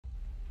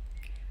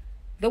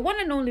The one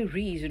and only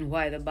reason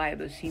why the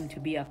Bible seemed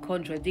to be a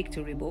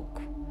contradictory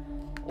book,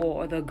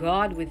 or the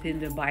God within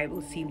the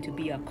Bible seemed to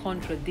be a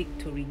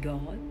contradictory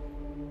God,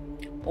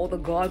 or the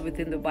God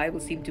within the Bible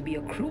seemed to be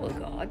a cruel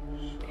God,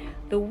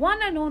 the one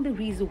and only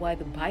reason why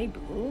the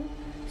Bible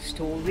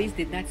stories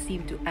did not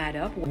seem to add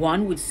up.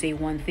 One would say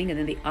one thing and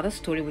then the other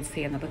story would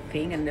say another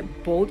thing, and they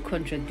both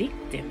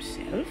contradict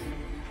themselves,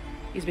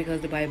 is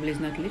because the Bible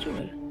is not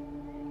literal.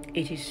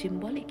 It is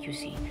symbolic, you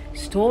see.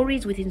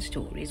 Stories within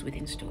stories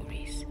within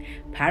stories.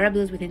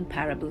 Parables within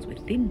parables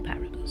within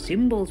parables.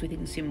 Symbols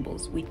within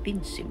symbols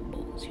within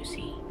symbols, you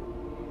see.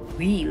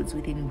 Wheels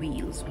within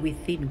wheels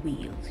within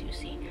wheels, you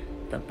see.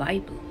 The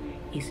Bible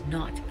is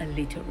not a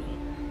literal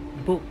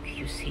book,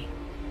 you see.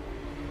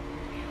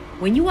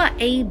 When you are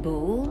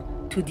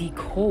able to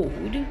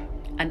decode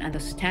and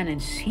understand and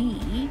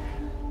see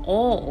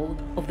all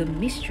of the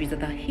mysteries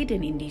that are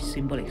hidden in these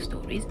symbolic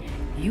stories,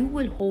 you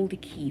will hold the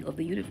key of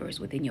the universe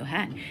within your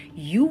hand.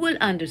 You will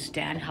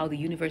understand how the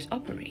universe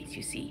operates,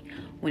 you see.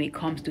 When it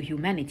comes to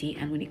humanity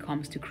and when it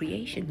comes to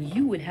creation,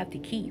 you will have the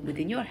key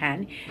within your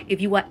hand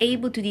if you are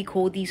able to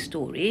decode these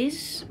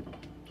stories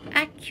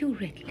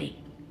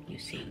accurately, you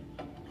see.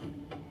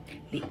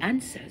 The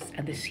answers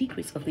and the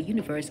secrets of the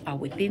universe are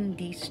within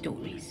these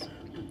stories,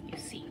 you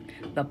see.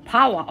 The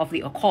power of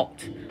the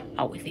occult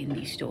are within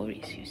these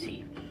stories, you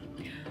see.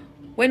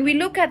 When we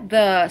look at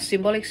the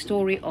symbolic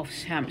story of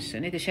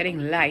Samson, it is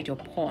shedding light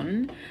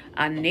upon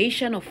a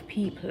nation of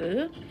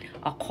people,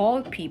 a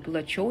called people,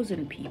 a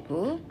chosen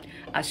people,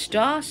 a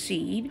star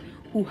seed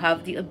who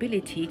have the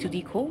ability to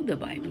decode the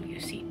Bible, you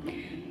see.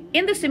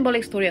 In the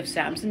symbolic story of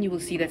Samson, you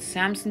will see that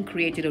Samson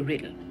created a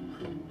riddle,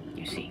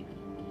 you see.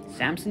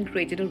 Samson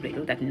created a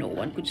riddle that no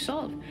one could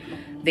solve.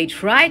 They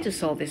tried to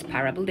solve this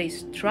parable. They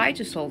tried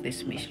to solve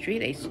this mystery.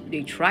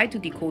 They tried to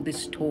decode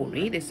this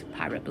story, this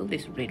parable,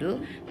 this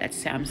riddle that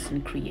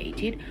Samson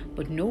created,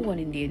 but no one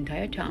in the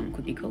entire town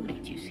could decode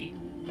it, you see.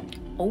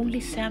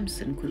 Only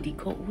Samson could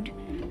decode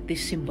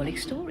this symbolic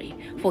story,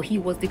 for he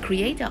was the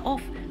creator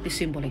of the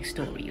symbolic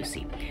story, you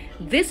see.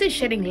 This is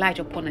shedding light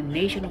upon a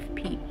nation of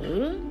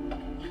people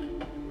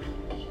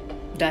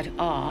that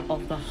are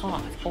of the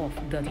heart of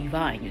the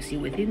divine, you see,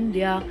 within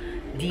their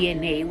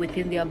DNA,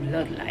 within their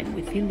bloodline,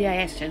 within their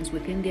essence,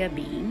 within their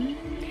being.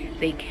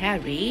 They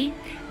carry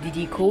the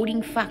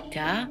decoding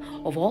factor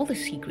of all the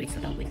secrets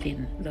that are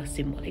within the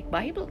symbolic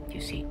Bible,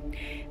 you see.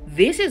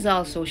 This is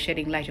also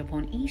shedding light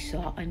upon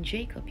Esau and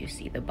Jacob, you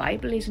see. The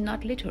Bible is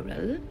not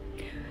literal.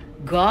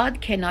 God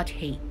cannot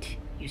hate,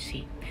 you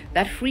see.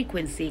 That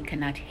frequency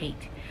cannot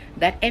hate.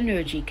 That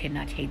energy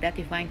cannot hate. That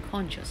divine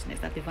consciousness,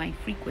 that divine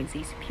frequency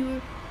is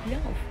pure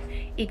love.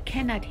 It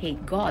cannot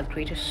hate. God,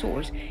 creator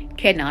source,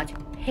 cannot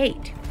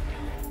hate.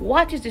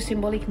 What is the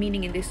symbolic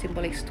meaning in this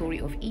symbolic story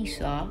of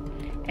Esau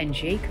and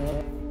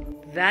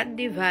Jacob? That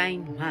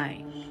divine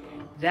mind,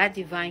 that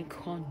divine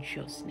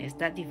consciousness,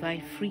 that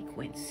divine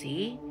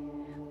frequency,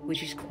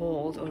 which is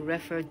called or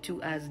referred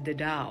to as the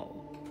Tao,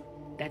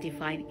 that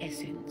divine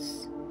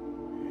essence,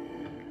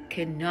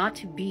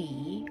 cannot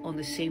be on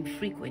the same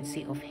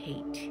frequency of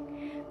hate.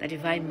 The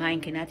divine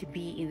mind cannot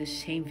be in the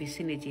same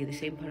vicinity, the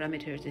same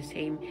parameters, the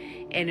same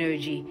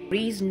energy.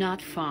 Is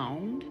not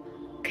found,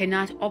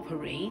 cannot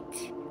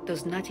operate,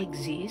 does not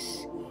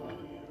exist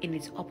in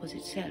its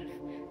opposite self.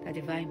 The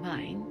divine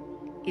mind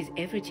is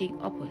everything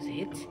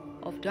opposite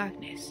of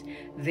darkness.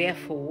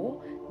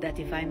 Therefore, that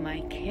divine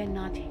mind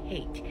cannot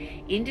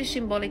hate. In the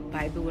symbolic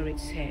Bible where it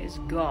says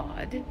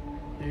God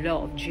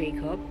loved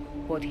Jacob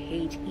but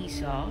hate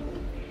Esau,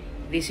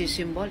 this is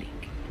symbolic.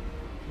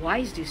 Why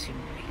is this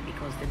symbolic?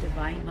 Because the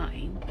divine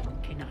mind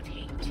cannot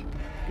hate.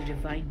 The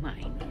divine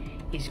mind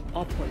is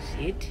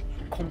opposite,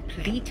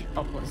 complete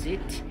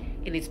opposite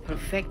in its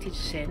perfected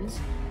sense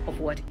of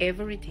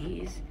whatever it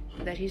is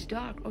that is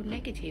dark or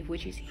negative,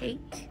 which is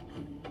hate,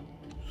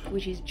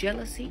 which is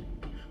jealousy,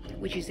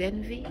 which is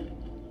envy.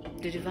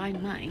 The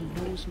divine mind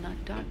knows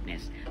not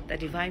darkness. The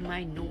divine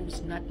mind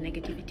knows not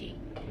negativity.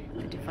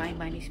 The divine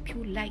mind is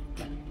pure light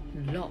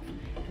and love.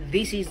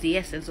 This is the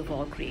essence of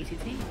all created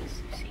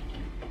things, you see.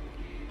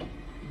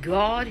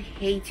 God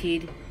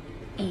hated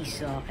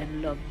Esau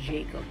and loved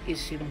Jacob is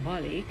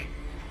symbolic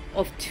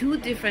of two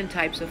different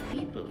types of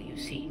people, you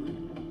see.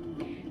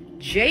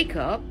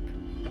 Jacob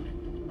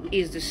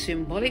is the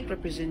symbolic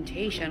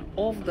representation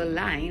of the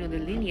line or the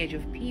lineage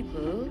of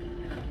people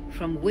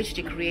from which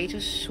the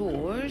creator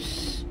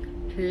source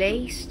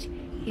placed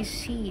his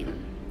seal,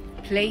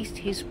 placed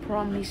his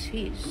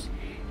promises.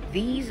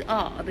 These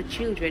are the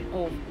children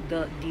of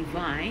the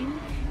divine.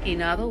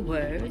 In other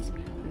words,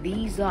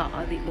 these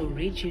are the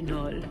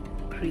original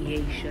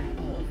creation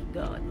of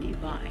the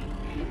divine.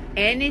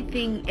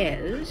 Anything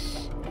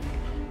else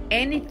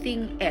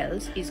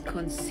is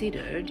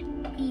considered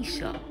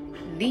Esau.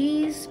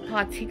 These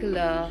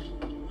particular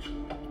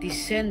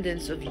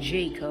descendants of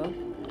Jacob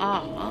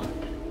are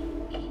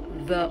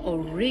the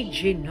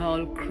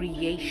original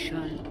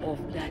creation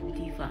of that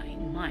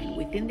divine mind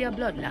within their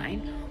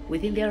bloodline,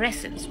 within their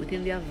essence,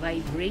 within their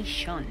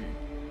vibration,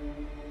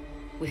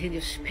 within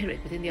their spirit,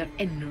 within their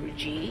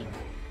energy.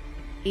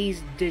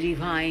 is the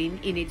divine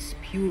in its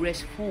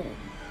purest form,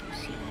 you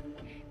see.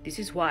 This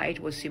is why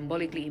it was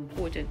symbolically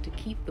important to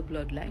keep the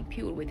bloodline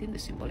pure within the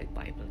symbolic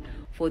Bible.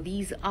 For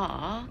these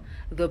are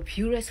the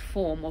purest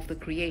form of the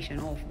creation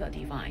of the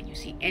divine. You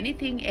see,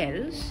 anything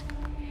else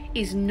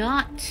is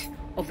not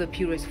of the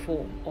purest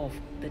form of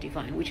the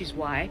divine, which is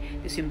why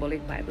the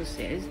symbolic Bible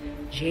says,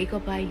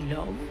 Jacob I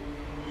love,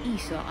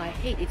 Esau I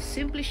hate. It's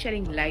simply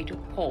shedding light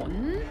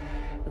upon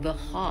the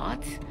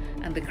heart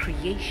and the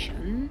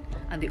creation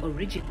and the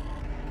origin